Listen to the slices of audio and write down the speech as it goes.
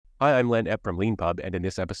Hi, I'm Len Epp from LeanPub, and in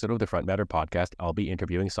this episode of the Front Matter podcast, I'll be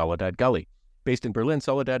interviewing Soledad Galli. Based in Berlin,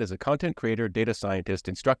 Soledad is a content creator, data scientist,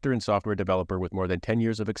 instructor, and software developer with more than 10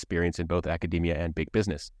 years of experience in both academia and big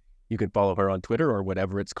business. You can follow her on Twitter or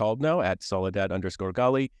whatever it's called now at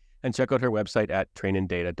Soledad_Galli, and check out her website at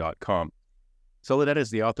trainindata.com. Soledad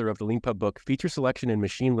is the author of the LeanPub book, Feature Selection in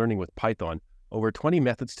Machine Learning with Python, over 20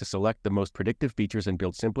 methods to select the most predictive features and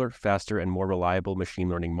build simpler, faster, and more reliable machine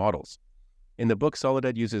learning models. In the book,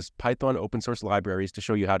 Soledad uses Python open source libraries to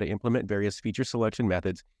show you how to implement various feature selection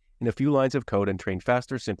methods in a few lines of code and train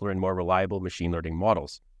faster, simpler, and more reliable machine learning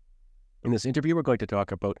models. In this interview, we're going to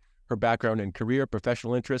talk about her background and career,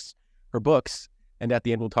 professional interests, her books, and at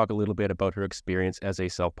the end, we'll talk a little bit about her experience as a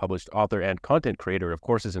self-published author and content creator of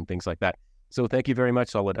courses and things like that. So thank you very much,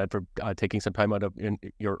 Soledad, for taking some time out of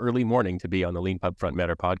your early morning to be on the LeanPub Front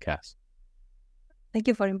Matter podcast. Thank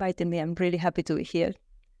you for inviting me. I'm really happy to be here.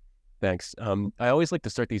 Thanks. I always like to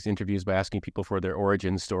start these interviews by asking people for their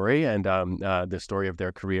origin story and the story of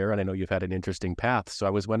their career. And I know you've had an interesting path. So I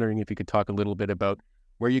was wondering if you could talk a little bit about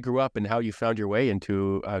where you grew up and how you found your way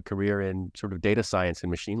into a career in sort of data science and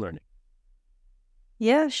machine learning.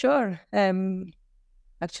 Yeah, sure.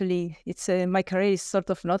 Actually, it's my career is sort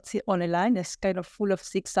of not on a line. It's kind of full of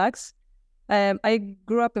zigzags. I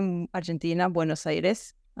grew up in Argentina, Buenos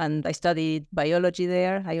Aires, and I studied biology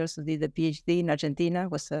there. I also did a PhD in Argentina.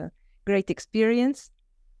 It was a great experience.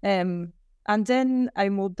 And then I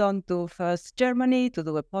moved on to first Germany to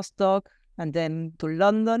do a postdoc, and then to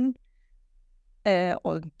London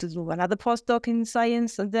or to do another postdoc in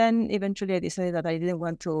science. And then eventually I decided that I didn't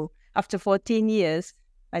want to, after 14 years,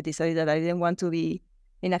 I decided that I didn't want to be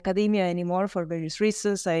in academia anymore for various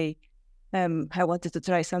reasons. I wanted to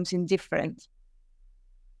try something different.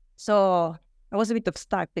 So I was a bit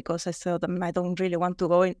stuck because I thought I don't really want to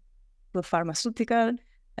go into pharmaceutical.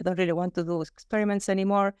 I don't really want to do experiments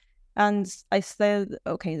anymore. And I said,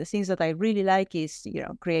 okay, the things that I really like is,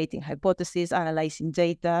 creating hypotheses, analyzing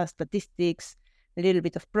data, statistics, a little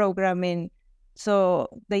bit of programming. So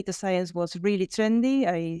data science was really trendy.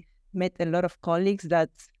 I met a lot of colleagues that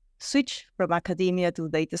switched from academia to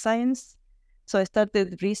data science. So I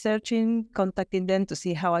started researching, contacting them to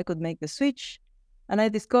see how I could make the switch. And I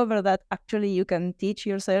discovered that actually you can teach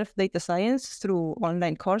yourself data science through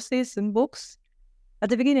online courses and books. At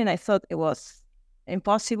the beginning, I thought it was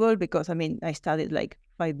impossible because, I studied like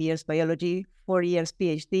 5 years biology, 4 years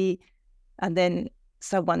PhD, and then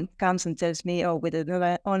someone comes and tells me, oh, with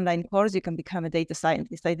an online course, you can become a data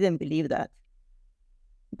scientist. I didn't believe that.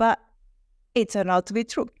 But it turned out to be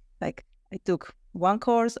true. Like, I took one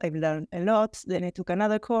course, I've learned a lot, then I took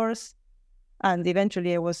another course, and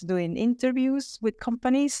eventually I was doing interviews with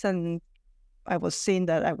companies, and I was seeing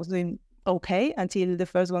that I was doing okay until the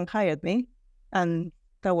first one hired me. And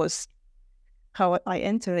that was how I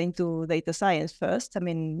entered into data science first.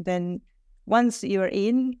 Then once you're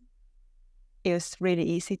in, it's really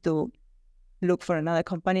easy to look for another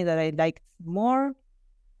company that I liked more.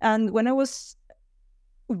 And when I was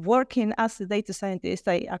working as a data scientist,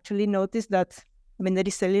 I actually noticed that, there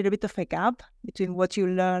is a little bit of a gap between what you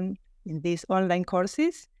learn in these online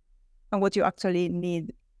courses and what you actually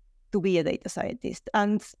need to be a data scientist.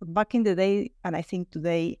 And back in the day, and I think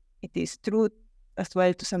today it is true as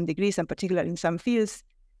well to some degrees, and particularly in some fields,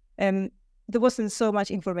 there wasn't so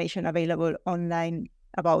much information available online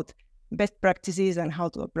about best practices and how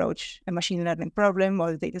to approach a machine learning problem or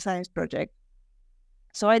a data science project.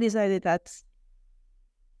 So I decided that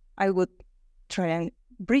I would try and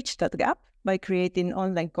bridge that gap by creating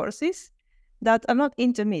online courses that are not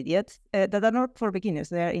intermediate, that are not for beginners,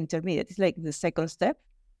 they are intermediate. It's like the second step.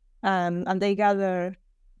 And they gather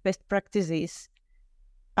best practices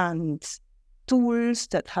and tools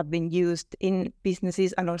that have been used in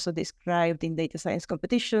businesses and also described in data science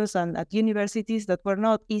competitions and at universities that were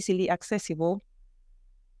not easily accessible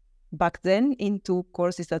back then into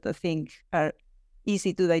courses that I think are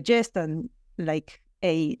easy to digest and like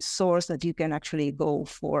a source that you can actually go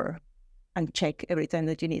for and check every time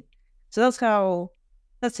that you need. So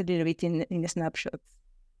that's a little bit in a snapshot.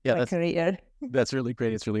 Yeah, my career. That's really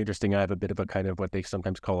great. It's really interesting. I have a bit of a kind of what they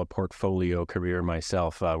sometimes call a portfolio career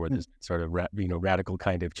myself, where there's sort of radical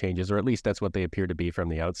kind of changes, or at least that's what they appear to be from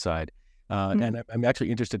the outside. And I'm actually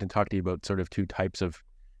interested in talking to you about sort of two types of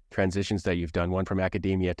transitions that you've done. One from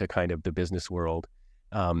academia to kind of the business world,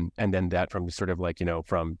 and then that from sort of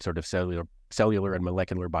from sort of cellular and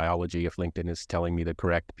molecular biology, if LinkedIn is telling me the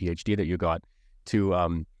correct PhD that you got,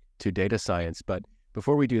 to data science. But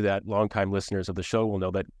before we do that, longtime listeners of the show will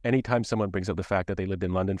know that anytime someone brings up the fact that they lived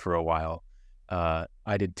in London for a while,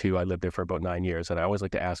 I did too. I lived there for about 9 years, and I always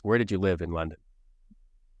like to ask, where did you live in London?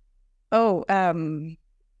 Oh,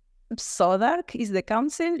 Soledad is the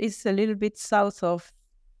council. It's a little bit south of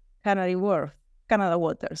Canada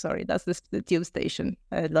Water. Sorry, that's the tube station.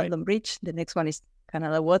 London Bridge. The next one is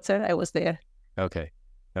Canada Water. I was there. Okay,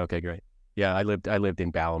 great. Yeah, I lived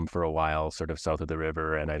in Balham for a while, sort of south of the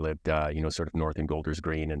river, and I lived, sort of north in Golders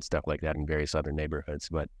Green and stuff like that in various other neighborhoods.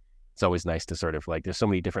 But it's always nice to sort of like, there's so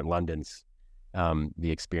many different Londons,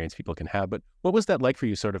 the experience people can have. But what was that like for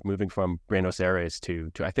you, sort of moving from Buenos Aires to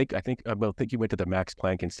I think you went to the Max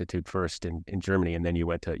Planck Institute first in Germany, and then you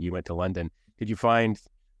went to London. Did you find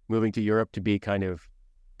moving to Europe to be kind of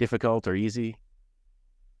difficult or easy?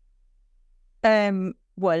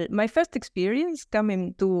 Well, my first experience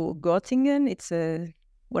coming to Göttingen, it's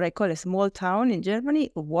what I call a small town in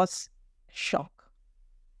Germany, was shock,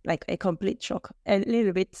 like a complete shock. A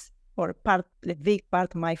little bit, or a big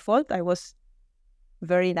part, my fault. I was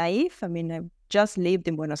very naive. I mean, I just lived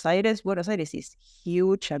in Buenos Aires. Buenos Aires is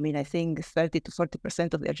huge. I mean, I think 30 to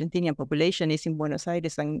 40% of the Argentinian population is in Buenos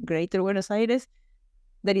Aires and Greater Buenos Aires.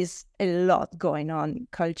 There is a lot going on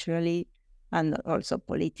culturally and also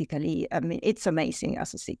politically. I mean, it's amazing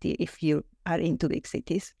as a city if you are into big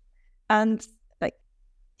cities. And like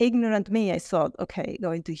ignorant me, I thought, okay,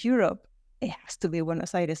 going to Europe, it has to be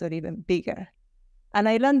Buenos Aires or even bigger. And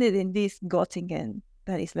I landed in this Göttingen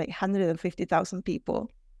that is like 150,000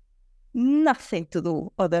 people, nothing to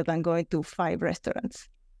do other than going to 5 restaurants.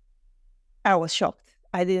 I was shocked.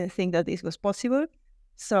 I didn't think that this was possible.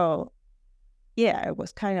 So yeah, I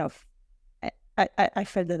was kind of, I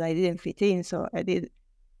felt that I didn't fit in. So I did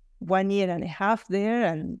 1.5 years there,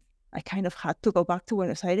 and I kind of had to go back to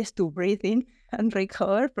Buenos Aires to breathe in and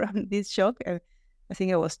recover from this shock. I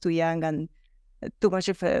think I was too young and too much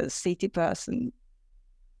of a city person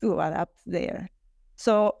to adapt there.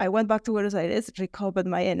 So I went back to Buenos Aires, recovered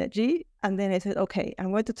my energy, and then I said, okay, I'm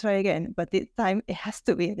going to try again, but this time it has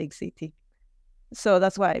to be a big city. So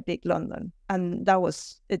that's why I picked London, and that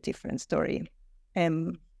was a different story.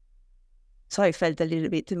 So I felt a little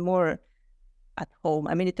bit more at home.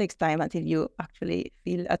 I mean, it takes time until you actually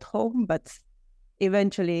feel at home, but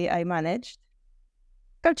eventually I managed.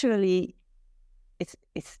 Culturally, it's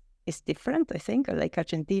different, I think. Like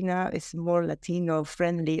Argentina is more Latino,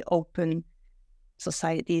 friendly, open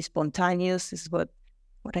society, spontaneous is what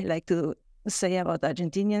I like to say about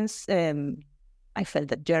Argentinians. I felt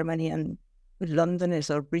that Germany and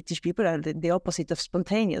Londoners or British people are the opposite of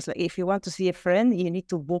spontaneous. Like if you want to see a friend, you need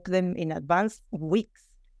to book them in advance, weeks.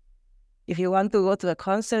 If you want to go to a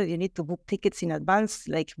concert, you need to book tickets in advance,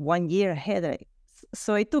 like 1 year ahead.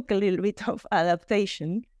 So it took a little bit of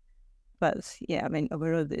adaptation. But yeah, I mean,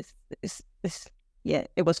 overall, this it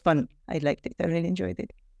was fun. I liked it. I really enjoyed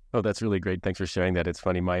it. Oh, that's really great. Thanks for sharing that. It's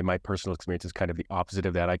funny. My personal experience is kind of the opposite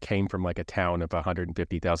of that. I came from like a town of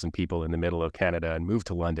 150,000 people in the middle of Canada and moved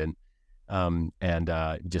to London.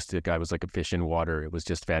 Just I was like a fish in water. It was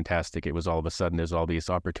just fantastic. It was all of a sudden there's all these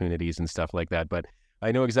opportunities and stuff like that. But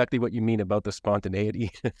I know exactly what you mean about the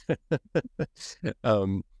spontaneity.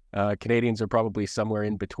 Canadians are probably somewhere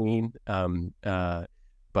in between. Yeah,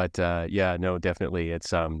 no, definitely. It's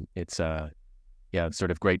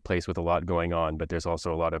sort of great place with a lot going on, but there's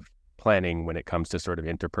also a lot of planning when it comes to sort of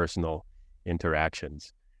interpersonal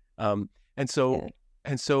interactions. You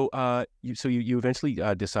eventually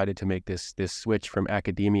decided to make this switch from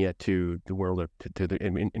academia to the world of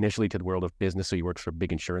initially to the world of business. So you worked for a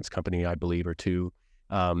big insurance company, I believe, or two.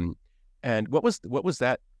 And what was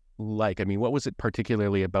that like? I mean, what was it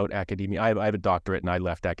particularly about academia? I have a doctorate, and I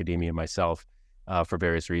left academia myself for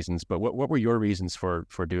various reasons. But what were your reasons for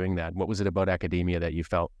doing that? What was it about academia that you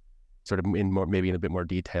felt sort of maybe in a bit more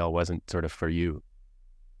detail wasn't sort of for you?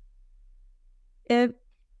 It's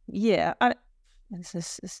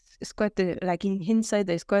quite like in hindsight,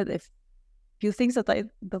 there's quite a few things that I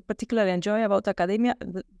particularly enjoy about academia.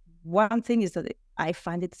 One thing is that I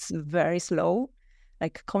find it's very slow.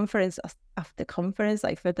 Like conference after conference,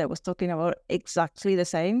 I felt I was talking about exactly the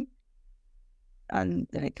same, and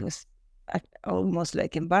like it was almost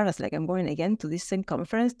like embarrassed. Like I'm going again to this same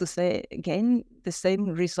conference to say again the same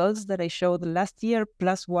results that I showed last year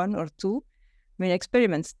plus 1 or 2. I mean,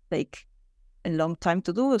 experiments take a long time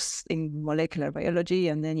to do in molecular biology,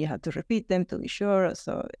 and then you have to repeat them to be sure.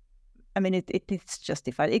 So, I mean, it's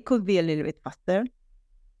justified. It could be a little bit faster,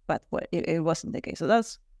 but it wasn't the case. So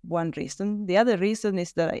that's one reason. The other reason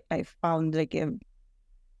is that I found like a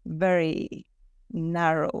very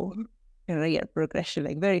narrow career progression,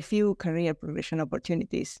 like very few career progression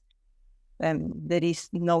opportunities. There is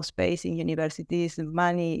no space in universities.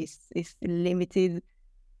 Money is limited.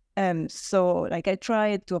 So like I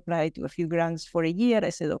tried to apply to a few grants for a year. I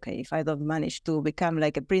said, okay, if I don't manage to become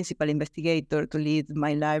like a principal investigator to lead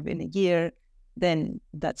my lab in a year, then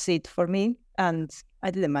that's it for me. And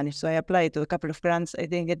I didn't manage. So I applied to a couple of grants. I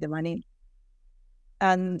didn't get the money.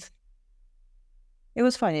 And it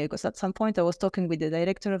was funny because at some point I was talking with the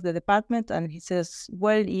director of the department and he says,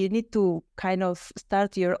 well, you need to kind of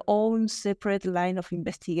start your own separate line of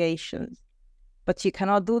investigations. But you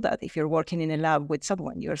cannot do that if you're working in a lab with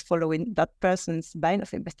someone. You're following that person's line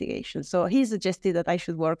of investigation. So he suggested that I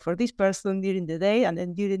should work for this person during the day and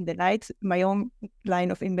then during the night, my own line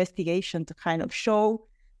of investigation to kind of show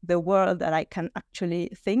the world that I can actually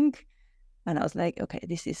think. And I was like, okay,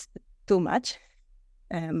 this is too much.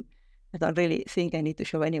 I don't really think I need to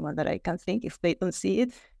show anyone that I can think. If they don't see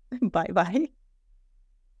it, bye-bye.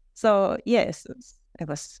 So yes, it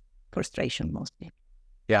was frustration mostly.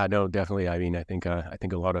 Yeah, no, definitely. I mean, I think a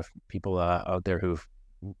lot of people out there who've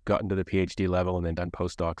gotten to the PhD level and then done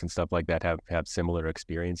postdocs and stuff like that have similar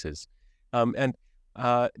experiences. And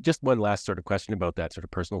just one last sort of question about that, sort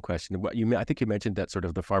of personal question. I think you mentioned that sort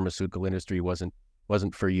of the pharmaceutical industry wasn't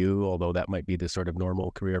for you, although that might be the sort of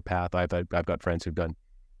normal career path. I've got friends who've done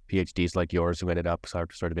PhDs like yours who ended up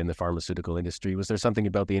sort of in the pharmaceutical industry. Was there something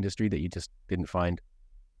about the industry that you just didn't find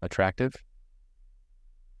attractive?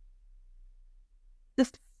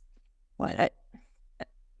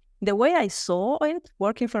 The way I saw it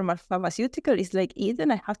working for my pharmaceutical is like either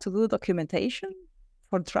I have to do documentation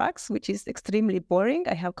for drugs, which is extremely boring.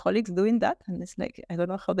 I have colleagues doing that, and it's like, I don't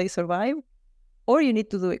know how they survive. Or you need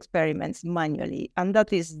to do experiments manually. And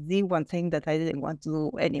that is the one thing that I didn't want to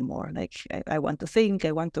do anymore. Like, I want to think,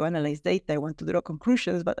 I want to analyze data, I want to draw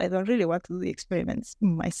conclusions, but I don't really want to do the experiments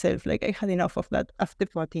myself. Like, I had enough of that after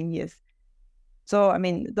 14 years. So, I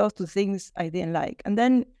mean, those two things I didn't like. And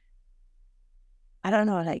then, I don't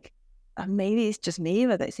know, like, maybe it's just me,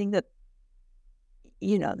 but I think that,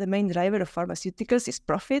 the main driver of pharmaceuticals is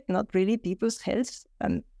profit, not really people's health.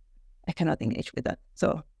 And I cannot engage with that.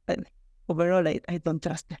 So, overall, I don't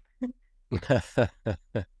trust them.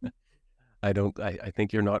 I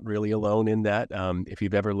think you're not really alone in that. If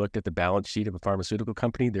you've ever looked at the balance sheet of a pharmaceutical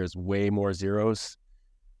company, there's way more zeros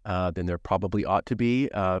than there probably ought to be,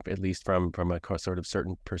 at least from a sort of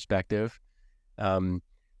certain perspective. And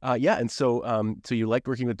so you like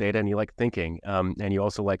working with data and you like thinking, and you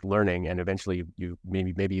also like learning. And eventually, you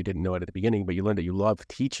maybe you didn't know it at the beginning, but you learned that you love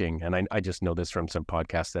teaching. And I just know this from some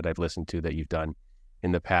podcasts that I've listened to that you've done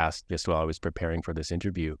in the past, just while I was preparing for this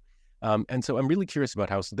interview. And so I'm really curious about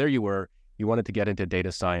so there you were, you wanted to get into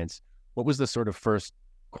data science. What was the sort of first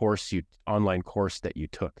online course that you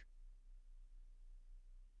took?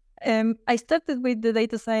 I started with the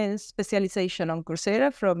data science specialization on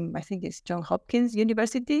Coursera from, I think it's Johns Hopkins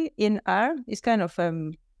University in R. It's kind of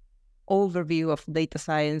overview of data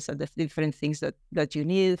science and the different things that you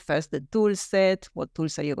need. First, the tool set, what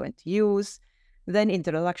tools are you going to use? Then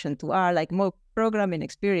introduction to R, like my programming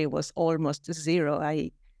experience was almost zero.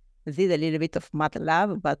 I did a little bit of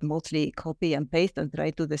MATLAB, but mostly copy and paste and try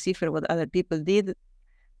to decipher what other people did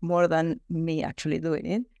more than me actually doing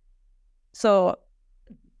it. So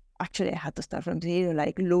actually I had to start from zero,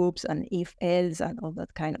 like loops and if else and all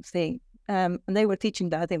that kind of thing. And they were teaching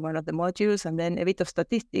that in one of the modules, and then a bit of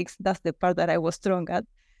statistics. That's the part that I was strong at.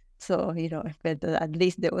 So, I felt that at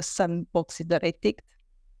least there was some boxes that I ticked.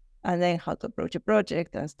 And then how to approach a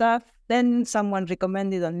project and stuff. Then someone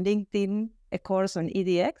recommended on LinkedIn a course on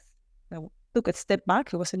EDX. I took a step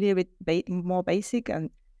back. It was a little bit more basic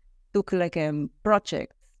and took like a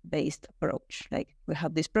project-based approach. Like, we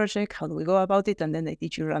have this project, how do we go about it? And then they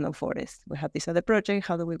teach you random forest. We have this other project,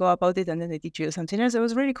 how do we go about it? And then they teach you something else. It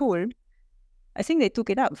was really cool. I think they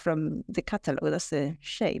took it out from the catalog. That's a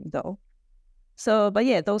shame, though. So, but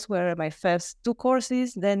yeah, those were my first two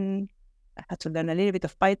courses. Then I had to learn a little bit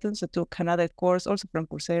of Python, so I took another course also from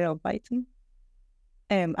Coursera on Python.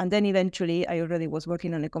 And then eventually, I already was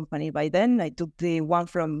working on a company by then. I took the one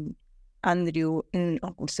from Andrew on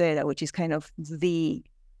Coursera, which is kind of the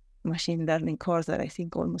machine learning course that I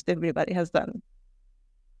think almost everybody has done.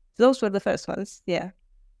 Those were the first ones, yeah.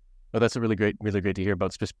 Well, that's really great to hear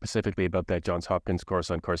about, specifically about that Johns Hopkins course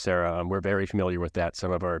on Coursera. We're very familiar with that.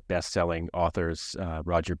 Some of our best-selling authors,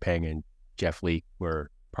 Roger Peng and Jeff Leake, were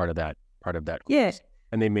part of that course. Yeah.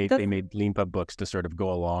 And they made LeanPub books to sort of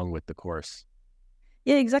go along with the course.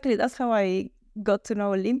 Yeah, exactly. That's how I got to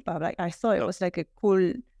know LeanPub. Like, I thought it was like a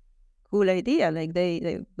cool idea. Like,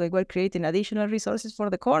 they were creating additional resources for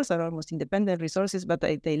the course, or almost independent resources, but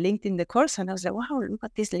they linked in the course, and I was like, wow, look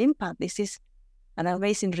at this LeanPub. This is an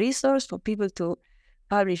amazing resource for people to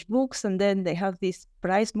publish books, and then they have this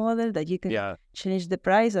price model that you can change the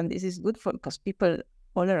price, and this is good because people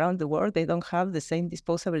all around the world, they don't have the same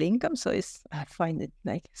disposable income, so I find it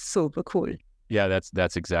like super cool. Yeah,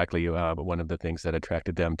 that's exactly one of the things that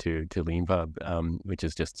attracted them to LeanPub, which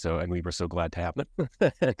is just so, and we were so glad to have them,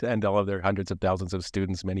 and all of their hundreds of thousands of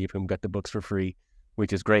students, many of whom got the books for free,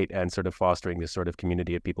 which is great, and sort of fostering this sort of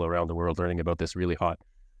community of people around the world learning about this really hot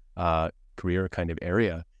career kind of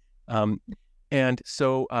area. Um, and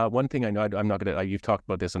so one thing I know, I'm not going to, you've talked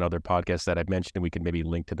about this in other podcasts that I've mentioned, and we can maybe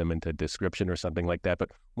link to them into description or something like that.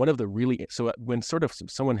 But one of the really, so when sort of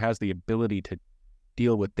someone has the ability to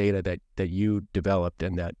deal with data that you developed,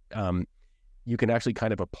 and that you can actually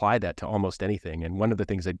kind of apply that to almost anything. And one of the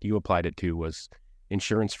things that you applied it to was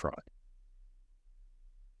insurance fraud.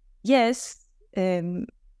 Yes.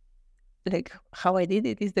 Like how I did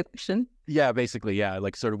it is the question. Yeah, basically, yeah.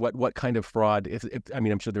 Like sort of what kind of fraud, if I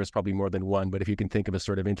mean, I'm sure there's probably more than one, but if you can think of a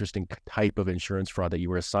sort of interesting type of insurance fraud that you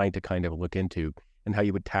were assigned to kind of look into, and how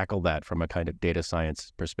you would tackle that from a kind of data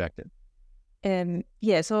science perspective.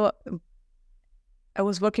 Yeah, so I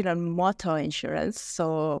was working on motor insurance.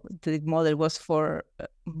 So the model was for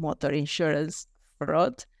motor insurance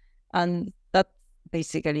fraud. And that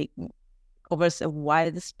basically covers a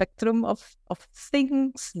wide spectrum of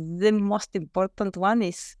things. The most important one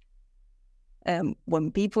is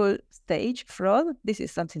when people stage fraud. This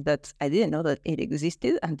is something that I didn't know that it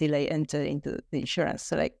existed until I entered into the insurance.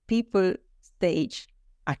 So like people stage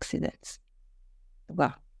accidents.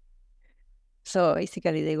 Wow. So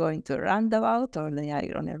basically they go into a roundabout, or they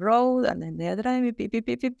are on a road, and then they are driving, beep, beep,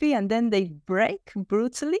 beep, beep, beep, and then they brake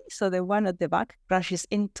brutally. So the one at the back crashes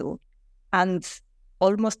into, and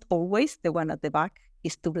almost always the one at the back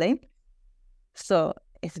is to blame. So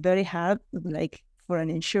it's very hard, like for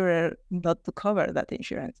an insurer not to cover that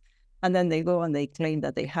insurance. And then they go and they claim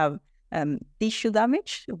that they have tissue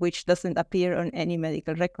damage, which doesn't appear on any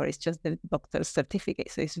medical record. It's just the doctor's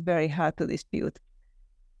certificate. So it's very hard to dispute.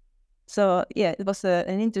 So yeah, it was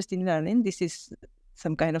an interesting learning. This is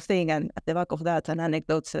some kind of thing. And at the back of that, an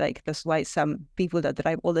anecdote, like that's why some people that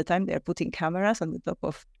drive all the time, they're putting cameras on the top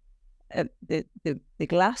of the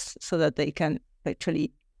glass so that they can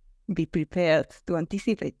actually be prepared to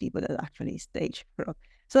anticipate people that actually stage fraud.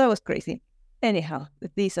 So that was crazy. Anyhow,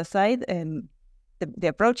 this aside, the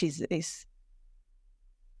approach is I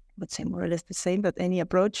would say more or less the same, but any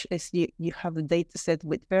approach is you have a data set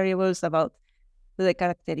with variables about the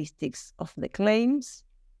characteristics of the claims,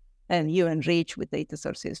 and you enrich with data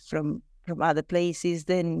sources from other places.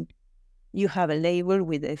 Then you have a label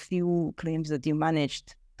with a few claims that you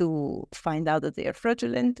managed to find out that they are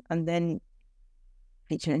fraudulent, and then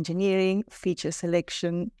feature engineering, feature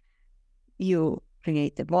selection, you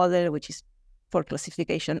create a model, which is for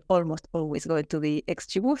classification almost always going to be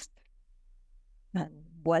XGBoost, and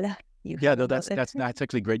voila. Yeah, no, that's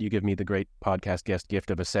actually great. You give me the great podcast guest gift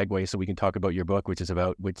of a segue, so we can talk about your book, which is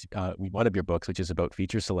about one of your books, which is about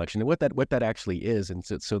feature selection and what that actually is. And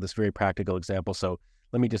so this very practical example. So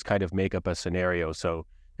let me just kind of make up a scenario. So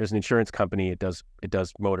there's an insurance company. It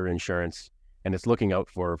does motor insurance, and it's looking out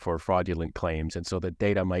for fraudulent claims. And so the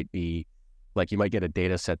data might be like, you might get a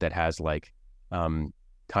data set that has like time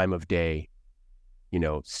of day,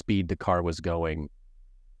 speed the car was going,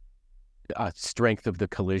 strength of the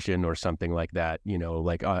collision or something like that,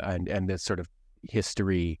 and this sort of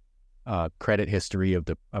history, credit history of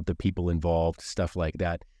the people involved, stuff like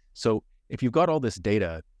that. So if you've got all this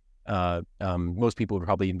data, most people would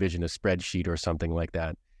probably envision a spreadsheet or something like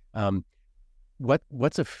that.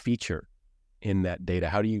 What's a feature in that data?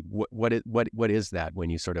 How do you what is that when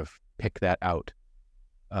you sort of pick that out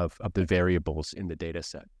of the variables in the data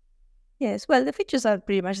set? Yes, well, the features are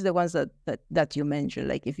pretty much the ones that you mentioned.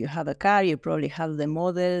 Like if you have a car, you probably have the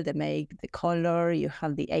model, the make, the color, you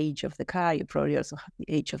have the age of the car, you probably also have the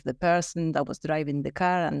age of the person that was driving the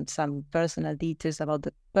car, and some personal details about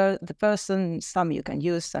the person. Some you can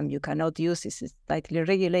use, some you cannot use. This is slightly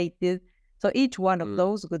regulated. So each one of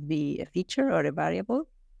those would be a feature or a variable.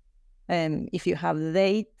 And if you have the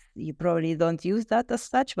date, you probably don't use that as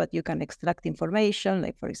such, but you can extract information,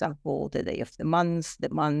 like for example, the day of the month,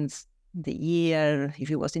 the year,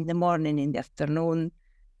 if it was in the morning, in the afternoon,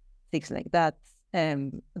 things like that.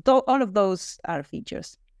 All of those are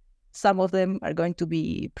features. Some of them are going to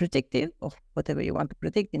be predictive of whatever you want to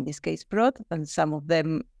predict, in this case, fraud, and some of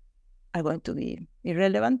them are going to be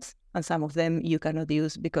irrelevant, and some of them you cannot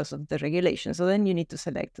use because of the regulation. So then you need to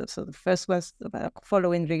select. So the first one's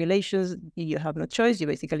following regulations, you have no choice. You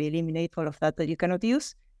basically eliminate all of that you cannot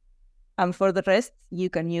use. And for the rest, you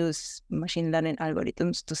can use machine learning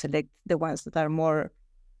algorithms to select the ones that are more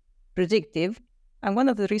predictive. And one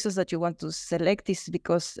of the reasons that you want to select is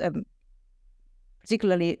because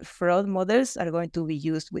particularly fraud models are going to be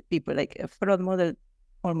used with people. Like a fraud model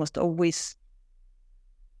almost always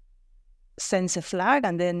sends a flag,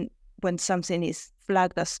 and then when something is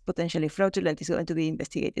flagged as potentially fraudulent, it's going to be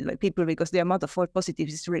investigated by people because the amount of false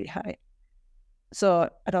positives is really high. So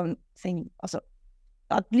I don't think, also,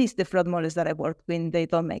 at least the fraud models that I work with, they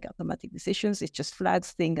don't make automatic decisions. It's just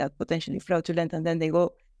flags things as potentially fraudulent, and then they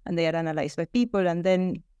go and they are analyzed by people, and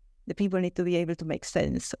then the people need to be able to make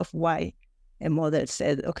sense of why a model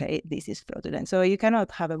said, okay, this is fraudulent. So you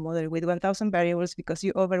cannot have a model with 1,000 variables because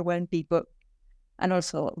you overwhelm people. And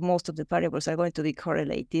also, most of the variables are going to be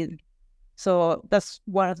correlated. So that's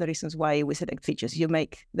one of the reasons why we select features. You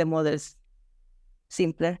make the models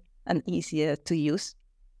simpler and easier to use.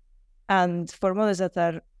 And for models that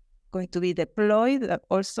are going to be deployed,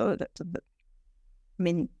 also,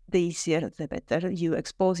 the easier, the better. You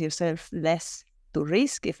expose yourself less to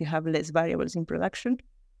risk if you have less variables in production.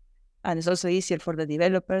 And it's also easier for the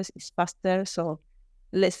developers, it's faster, so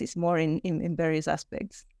less is more in various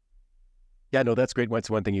aspects. Yeah, no, that's great. That's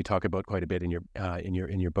one thing you talk about quite a bit in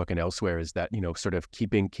your book and elsewhere, is that, sort of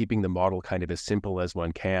keeping the model kind of as simple as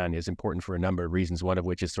one can is important for a number of reasons. One of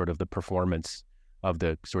which is sort of the performance of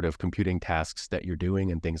the sort of computing tasks that you're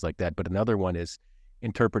doing and things like that. But another one is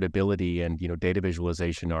interpretability and, data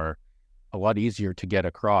visualization are a lot easier to get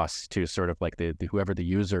across to sort of like the whoever the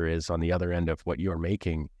user is on the other end of what you're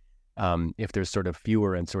making. If there's sort of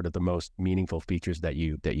fewer and sort of the most meaningful features that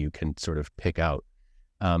you can sort of pick out.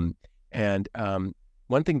 And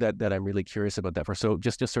one thing that I'm really curious about that so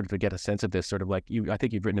just sort of to get a sense of this, sort of like I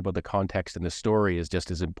think you've written about the context and the story is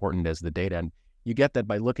just as important as the data. And you get that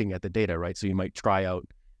by looking at the data, right? So you might try out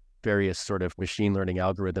various sort of machine learning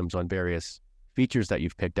algorithms on various features that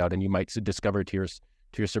you've picked out. And you might discover to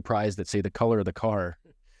your surprise that, say, the color of the car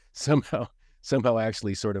somehow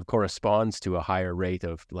actually sort of corresponds to a higher rate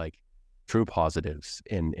of like true positives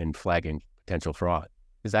in flagging potential fraud.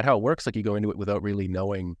 Is that how it works? Like you go into it without really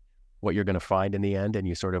knowing what you're going to find in the end, and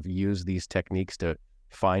you sort of use these techniques to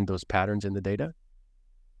find those patterns in the data?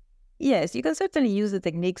 Yes, you can certainly use the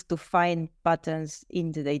techniques to find patterns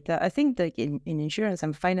in the data. I think that in insurance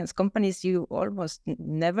and finance companies, you almost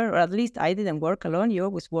never, or at least I didn't work alone. You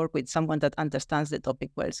always work with someone that understands the topic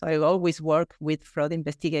well. So I always work with fraud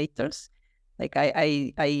investigators. Like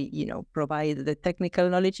I provide the technical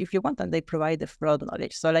knowledge if you want, and they provide the fraud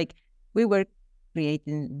knowledge. So like we were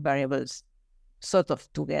creating variables sort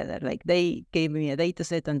of together. Like they gave me a data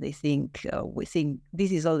set and they think, we think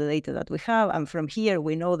this is all the data that we have. And from here,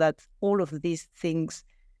 we know that all of these things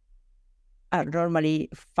are normally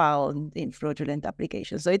found in fraudulent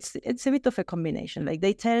applications. So it's a bit of a combination. Like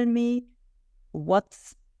they tell me what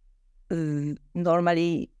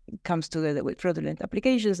normally comes together with fraudulent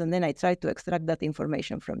applications, and then I try to extract that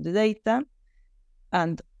information from the data.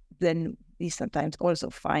 And then we sometimes also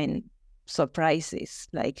find surprises,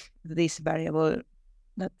 like this variable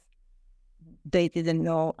that they didn't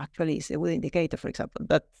know actually is a good indicator, for example,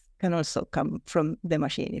 that can also come from the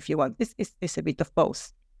machine if you want. It's a bit of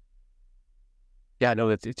both. Yeah, no,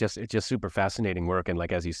 it's just super fascinating work. And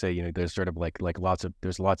like, as you say, there's sort of like lots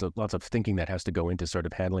of thinking that has to go into sort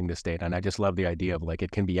of handling this data. And I just love the idea of like,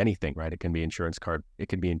 it can be anything, right? It can be insurance card, it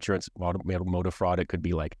can be insurance motor fraud, it could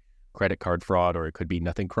be like credit card fraud, or it could be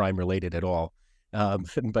nothing crime related at all.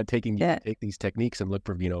 But take these techniques and look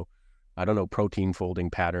for, I don't know, protein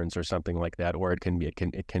folding patterns or something like that, or it can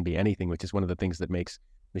be anything, which is one of the things that makes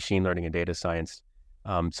machine learning and data science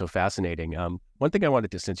so fascinating. One thing I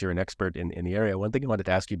wanted to, since you're an expert in the area, one thing I wanted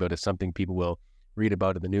to ask you about is something people will read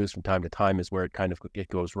about in the news from time to time, is where it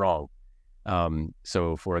goes wrong.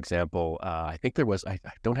 So for example, I think there was, I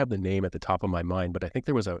don't have the name at the top of my mind, but I think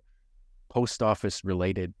there was a post office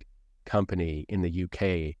related company in the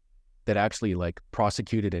UK that actually like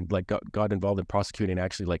prosecuted and like got involved in prosecuting,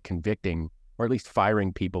 actually like convicting or at least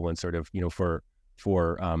firing people and sort of,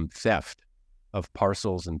 for theft of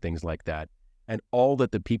parcels and things like that. And all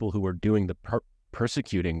that the people who were doing the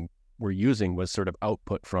persecuting were using was sort of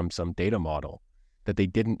output from some data model that they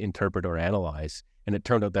didn't interpret or analyze. And it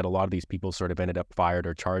turned out that a lot of these people sort of ended up fired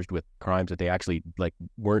or charged with crimes that they actually like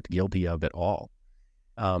weren't guilty of at all.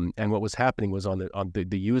 And what was happening was on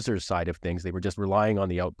the user side of things, they were just relying on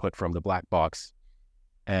the output from the black box,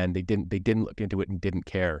 and they didn't look into it and didn't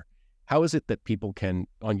care. How is it that people can,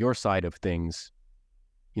 on your side of things,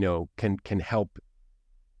 can help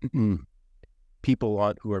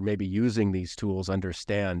people who are maybe using these tools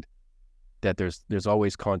understand that there's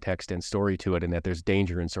always context and story to it, and that there's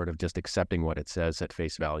danger in sort of just accepting what it says at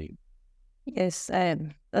face value? Yes,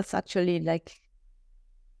 that's actually like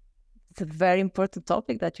it's a very important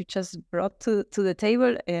topic that you just brought to the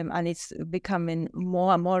table, and it's becoming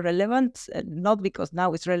more and more relevant, not because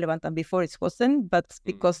now it's relevant and before it wasn't, but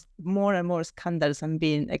because more and more scandals are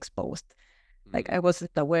being exposed. Like I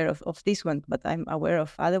wasn't aware of this one, but I'm aware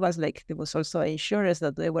of other ones. Like there was also insurers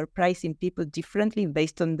that they were pricing people differently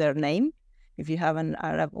based on their name. If you have an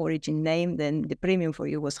Arab origin name, then the premium for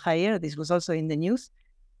you was higher. This was also in the news.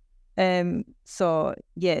 So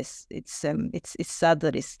yes, it's sad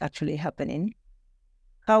that it's actually happening.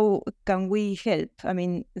 How can we help? I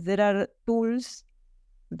mean, there are tools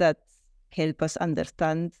that help us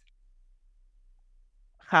understand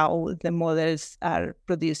how the models are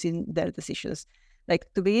producing their decisions.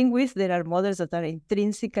 Like to begin with, there are models that are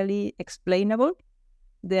intrinsically explainable.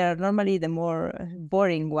 They are normally the more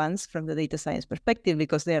boring ones from the data science perspective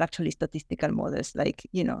because they are actually statistical models, like,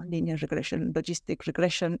 linear regression, logistic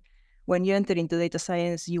regression. When you enter into data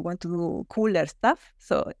science, you want to do cooler stuff.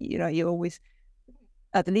 So, you always,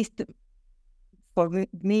 at least for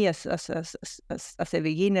me as a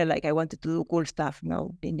beginner, like I wanted to do cool stuff.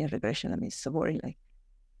 No, linear regression, I mean, it's so boring.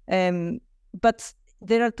 But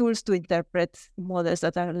there are tools to interpret models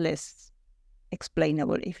that are less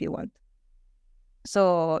explainable, if you want.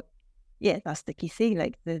 So, yeah, that's the key thing.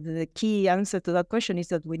 Like the key answer to that question is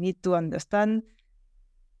that we need to understand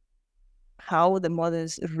how the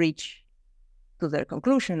models reach to their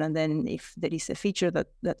conclusion. And then if there is a feature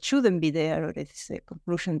that shouldn't be there, or it's a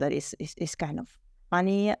conclusion that is kind of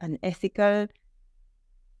funny and ethical,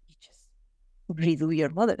 you just redo your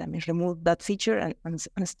model. I mean, remove that feature and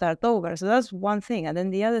start over. So that's one thing. And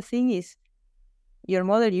then the other thing is your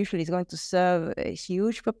model usually is going to serve a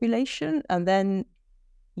huge population, and then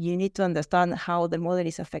you need to understand how the model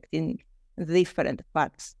is affecting different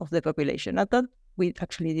parts of the population. Not that we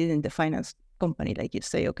actually did in the finance company, like you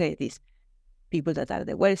say, okay, these people that are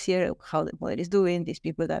the wealthier, how the model is doing, these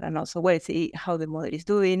people that are not so wealthy, how the model is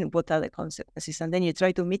doing, what are the consequences, and then you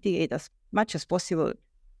try to mitigate as much as possible,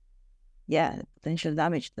 the potential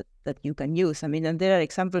damage that you can use. I mean, and there are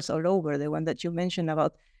examples all over. The one that you mentioned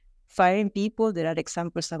about firing people, there are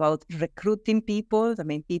examples about recruiting people. I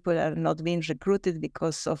mean, people are not being recruited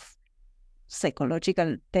because of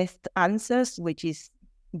psychological test answers, which is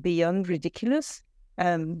beyond ridiculous.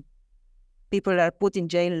 People are put in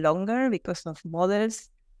jail longer because of models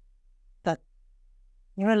that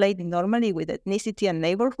relate normally with ethnicity and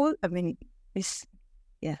neighborhood. I mean, it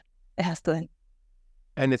has to end.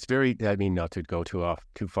 And it's very, I mean, not to go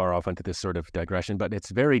too far off into this sort of digression, but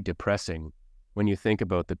it's very depressing when you think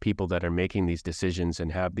about the people that are making these decisions and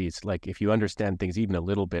have these, like, if you understand things even a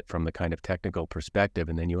little bit from the kind of technical perspective,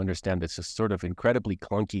 and then you understand this sort of incredibly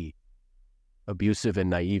clunky, abusive and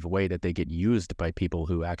naive way that they get used by people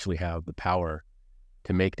who actually have the power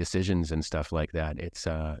to make decisions and stuff like that. It's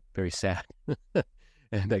very sad.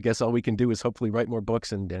 And I guess all we can do is hopefully write more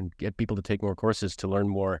books and get people to take more courses to learn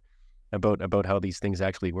more about how these things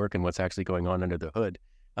actually work and what's actually going on under the hood.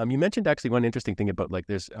 You mentioned actually one interesting thing about like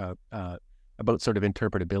there's about sort of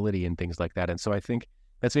interpretability and things like that. And so I think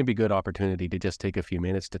that's maybe a good opportunity to just take a few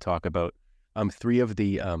minutes to talk about three of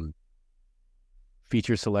the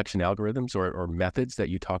feature selection algorithms or methods that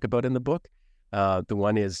you talk about in the book. The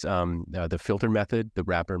one is the filter method, the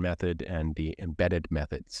wrapper method, and the embedded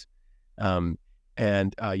methods.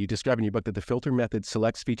 And you describe in your book that the filter method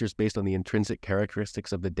selects features based on the intrinsic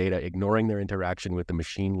characteristics of the data, ignoring their interaction with the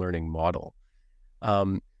machine learning model.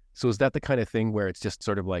 So is that the kind of thing where it's just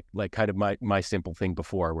sort of like kind of my simple thing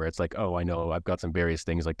before, where it's like, oh, I know I've got some various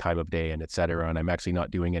things like time of day and et cetera, and I'm actually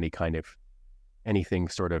not doing anything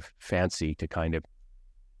sort of fancy to kind of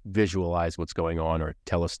visualize what's going on or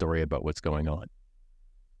tell a story about what's going on?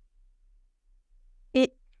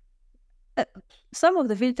 Some of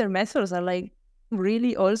the filter methods are like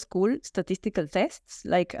really old school statistical tests,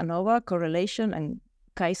 like ANOVA, correlation, and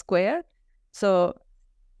chi-square. So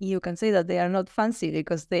you can say that they are not fancy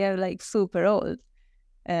because they are like super old,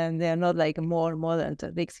 and they are not like more modern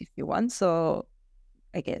techniques, if you want. So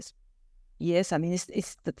I guess, yes, I mean, it's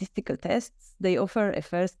statistical tests. They offer a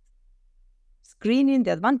first screening.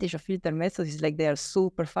 The advantage of filter methods is like they are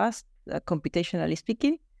super fast, computationally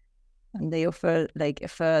speaking, and they offer like a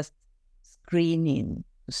first screening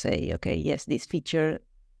to say, okay, yes, this feature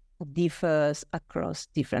differs across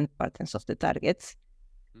different patterns of the targets.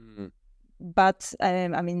 Mm-hmm. But I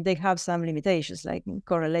mean, they have some limitations, like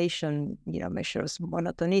correlation, measures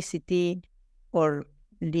monotonicity or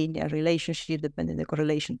linear relationship, depending on the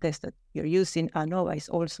correlation test that you're using. ANOVA is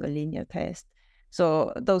also a linear test.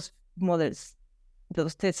 So those models,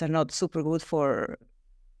 those tests are not super good for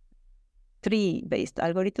tree-based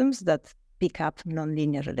algorithms that pick up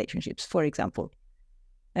nonlinear relationships, for example.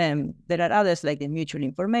 There are others like the mutual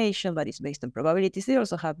information, but it's based on probabilities. They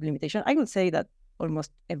also have limitations. I would say that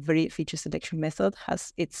almost every feature selection method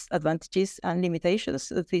has its advantages and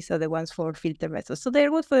limitations. These are the ones for filter methods. So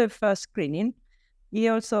they're good for the first screening.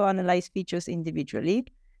 you also analyze features individually,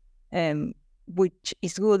 which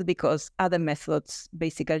is good because other methods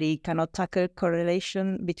basically cannot tackle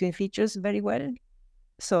correlation between features very well.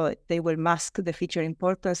 So they will mask the feature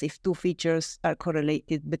importance if two features are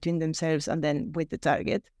correlated between themselves and then with the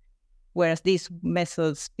target. Whereas these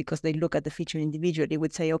methods, because they look at the feature individually,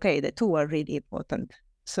 would say, okay, the two are really important.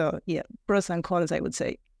 So yeah, pros and cons, I would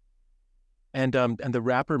say. And the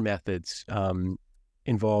wrapper methods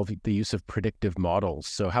involve the use of predictive models.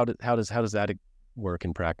 So how does that work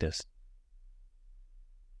in practice?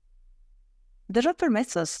 The wrapper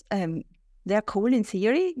methods, they are cool in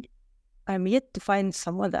theory. I'm yet to find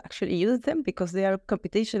someone that actually uses them because they are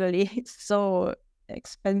computationally so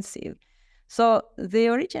expensive. So the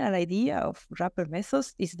original idea of wrapper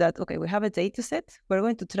methods is that, okay, we have a data set. We're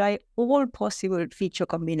going to try all possible feature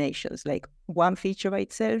combinations, like one feature by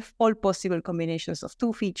itself, all possible combinations of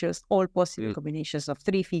two features, all possible combinations of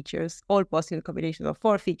three features, all possible combinations of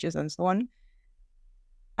four features, and so on.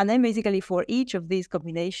 And then basically for each of these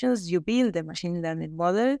combinations, you build a machine learning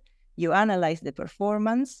model, you analyze the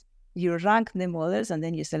performance, you rank the models, and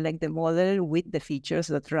then you select the model with the features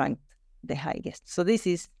that ranked the highest. So this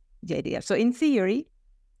is the idea. So in theory,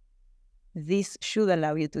 this should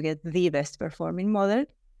allow you to get the best performing model.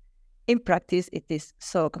 In practice, it is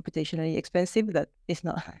so computationally expensive that it's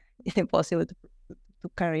impossible to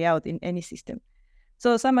carry out in any system.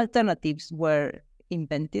 So some alternatives were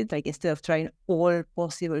invented, like instead of trying all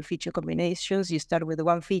possible feature combinations, you start with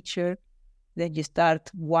one feature, then you start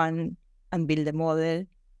one and build a model,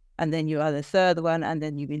 and then you add a third one, and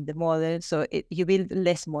then you build the model. So you build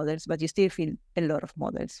less models, but you still build a lot of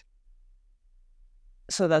models.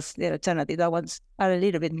 So that's the alternative. That ones are a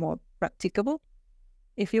little bit more practicable,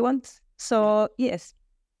 if you want. So yes.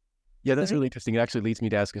 Yeah, that's really interesting. It actually leads me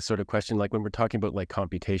to ask a sort of question, like when we're talking about like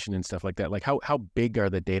computation and stuff like that, like how big are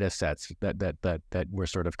the data sets that we're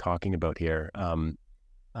sort of talking about here?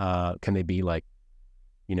 Can they be like,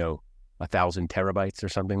 1,000 terabytes or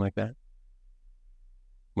something like that?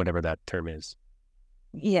 Whatever that term is.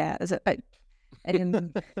 Yeah, so I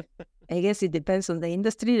guess it depends on the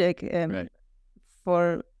industry. Like right.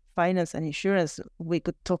 For finance and insurance, we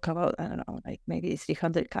could talk about, I don't know, like maybe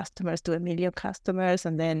 300 customers to 1 million customers,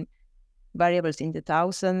 and then variables in the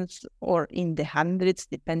thousands or in the hundreds,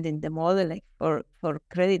 depending the model. Like for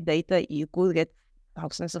credit data, you could get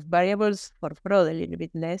thousands of variables. For fraud, a little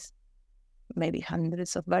bit less, maybe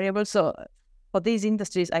hundreds of variables. So for these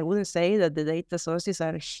industries, I wouldn't say that the data sources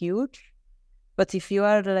are huge. But if you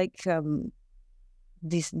are like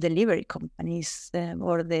these delivery companies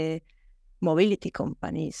or the mobility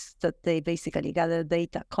companies that they basically gather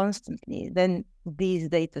data constantly, then these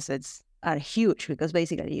data sets are huge because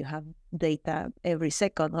basically you have data every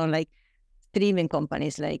second, or like streaming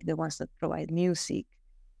companies like the ones that provide music.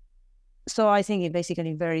 So I think it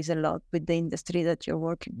basically varies a lot with the industry that you're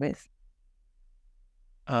working with.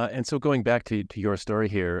 And so going back to your story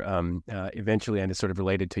here, eventually, and it's sort of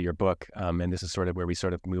related to your book, and this is sort of where we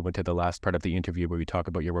sort of move into the last part of the interview where we talk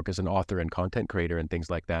about your work as an author and content creator and things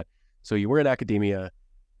like that. So you were in academia,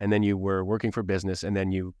 and then you were working for business, and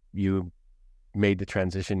then you made the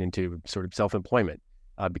transition into sort of self-employment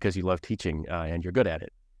because you love teaching and you're good at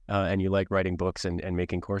it, and you like writing books and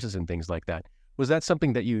making courses and things like that. Was that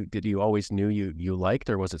something that you always knew you liked,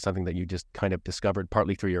 or was it something that you just kind of discovered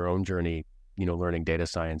partly through your own journey, learning data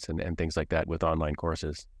science and things like that with online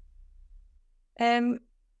courses? When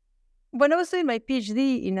I was doing my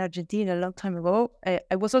PhD in Argentina a long time ago,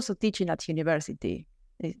 I was also teaching at university.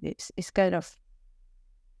 It's kind of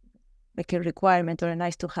like a requirement or a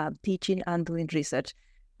nice to have, teaching and doing research.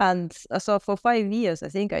 And so for 5 years, I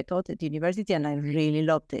think I taught at university, and I really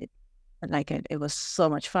loved it. And like it was so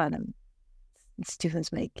much fun, and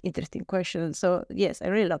students make interesting questions. So yes, I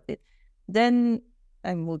really loved it. Then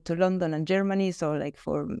I moved to London and Germany. So like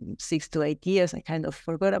for 6 to 8 years, I kind of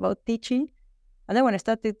forgot about teaching. And then when I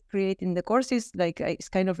started creating the courses, it's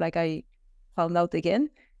kind of like I found out again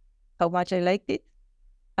how much I liked it.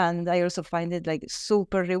 And I also find it like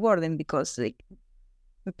super rewarding because like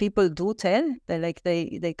people do tell that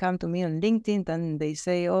they come to me on LinkedIn and they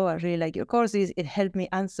say, oh, I really like your courses. It helped me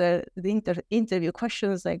answer the interview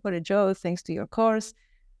questions. Like, what a joy, thanks to your course.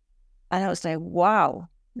 And I was like, wow,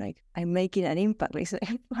 like I'm making an impact. Like,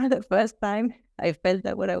 for the first time, I felt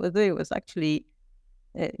that what I was doing was actually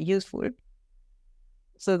useful.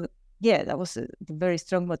 So yeah, that was a very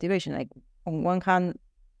strong motivation. Like on one hand,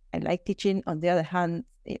 I like teaching. On the other hand,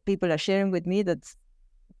 people are sharing with me that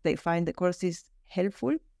they find the courses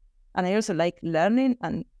helpful. And I also like learning,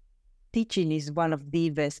 and teaching is one of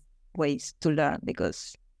the best ways to learn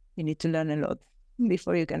because you need to learn a lot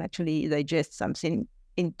before you can actually digest something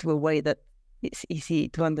into a way that it's easy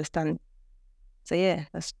to understand. So yeah,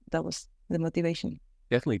 that was the motivation.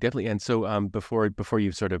 Definitely. And so before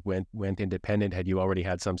you sort of went independent, had you already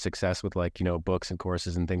had some success with like, books and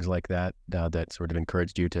courses and things like that that sort of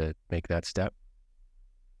encouraged you to make that step?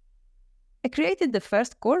 I created the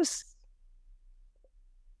first course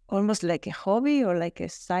almost like a hobby or like a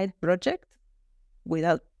side project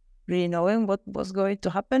without really knowing what was going to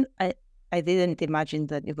happen. I didn't imagine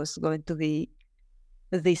that it was going to be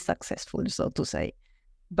this successful, so to say.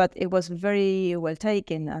 But it was very well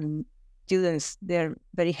taken, and students, they're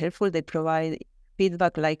very helpful. They provide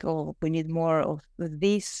feedback like, oh, we need more of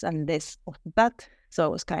this and less of that. So I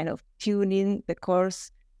was kind of tuning the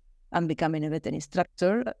course and becoming a better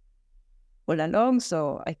instructor all along.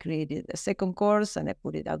 So I created a second course and I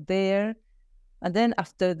put it out there. And then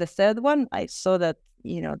after the third one, I saw that,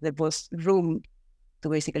 there was room to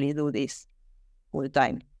basically do this full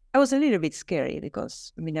time. I was a little bit scary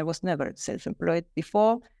because, I was never self-employed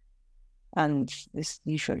before. And this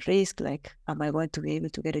usual risk, like, am I going to be able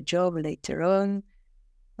to get a job later on?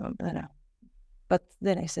 I don't know. But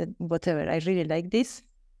then I said, whatever, I really like this.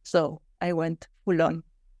 So I went full on,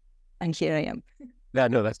 and here I am. Yeah,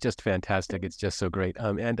 no, that's just fantastic. It's just so great.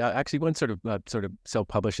 And actually, one sort of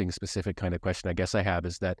self-publishing specific kind of question I guess I have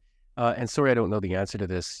is that, and sorry, I don't know the answer to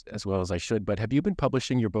this as well as I should, but have you been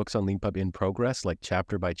publishing your books on LeanPub in progress, like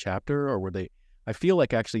chapter by chapter, or were they? I feel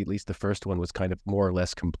like actually at least the first one was kind of more or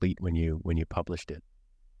less complete when you published it.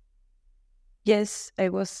 Yes, I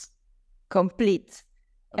was complete.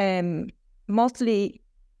 Mostly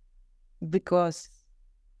because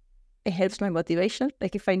it helps my motivation.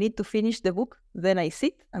 Like if I need to finish the book, then I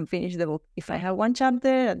sit and finish the book. If I have one chapter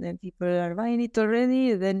and then people are buying it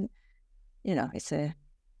already, then, it's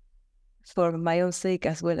for my own sake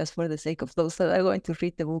as well as for the sake of those that are going to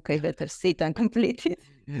read the book, I better sit and complete it.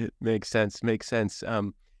 Makes sense.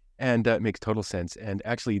 And makes total sense. And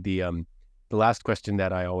actually, the last question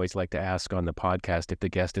that I always like to ask on the podcast, if the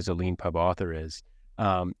guest is a LeanPub author, is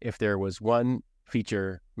if there was one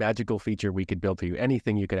magical feature we could build for you,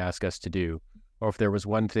 anything you could ask us to do, or if there was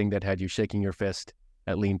one thing that had you shaking your fist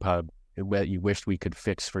at LeanPub that you wished we could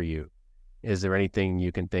fix for you, is there anything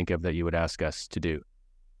you can think of that you would ask us to do?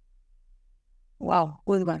 Wow,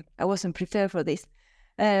 good one. I wasn't prepared for this.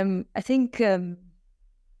 I think a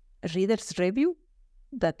reader's review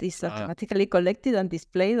that is automatically collected and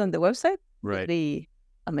displayed on the website would be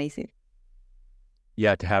amazing.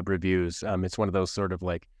 Yeah, to have reviews. It's one of those sort of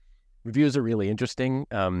like, reviews are really interesting.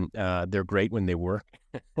 They're great when they work,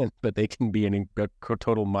 but they can be a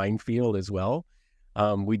total minefield as well.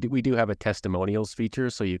 We do have a testimonials feature,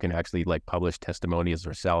 so you can actually like publish testimonials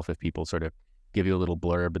yourself if people sort of give you a little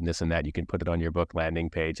blurb and this and that. You can put it on your book landing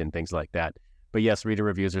page and things like that. But yes, reader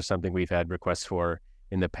reviews are something we've had requests for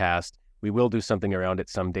in the past. We will do something around it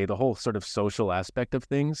someday. The whole sort of social aspect of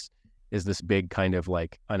things is this big kind of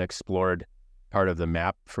like unexplored part of the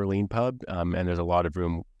map for LeanPub, and there's a lot of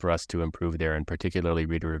room for us to improve there, and particularly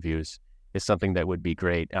reader reviews is something that would be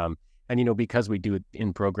great. And because we do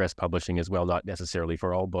in progress publishing as well, not necessarily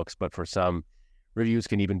for all books, but for some, reviews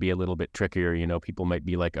can even be a little bit trickier. People might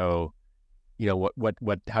be like, oh,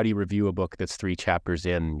 how do you review a book that's 3 chapters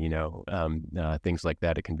in? Things like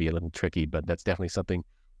that. It can be a little tricky, but that's definitely something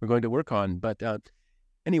we're going to work on. But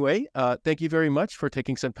anyway, thank you very much for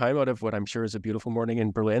taking some time out of what I'm sure is a beautiful morning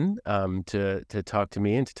in Berlin to talk to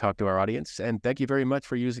me and to talk to our audience. And thank you very much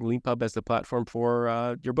for using LeanPub as the platform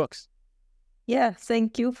for your books. Yeah,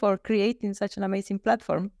 thank you for creating such an amazing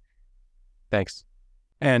platform. Thanks.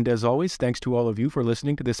 And as always, thanks to all of you for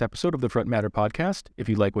listening to this episode of the Front Matter podcast. If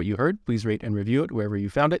you like what you heard, please rate and review it wherever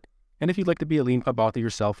you found it. And if you'd like to be a LeanPub author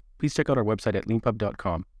yourself, please check out our website at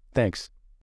leanpub.com. Thanks.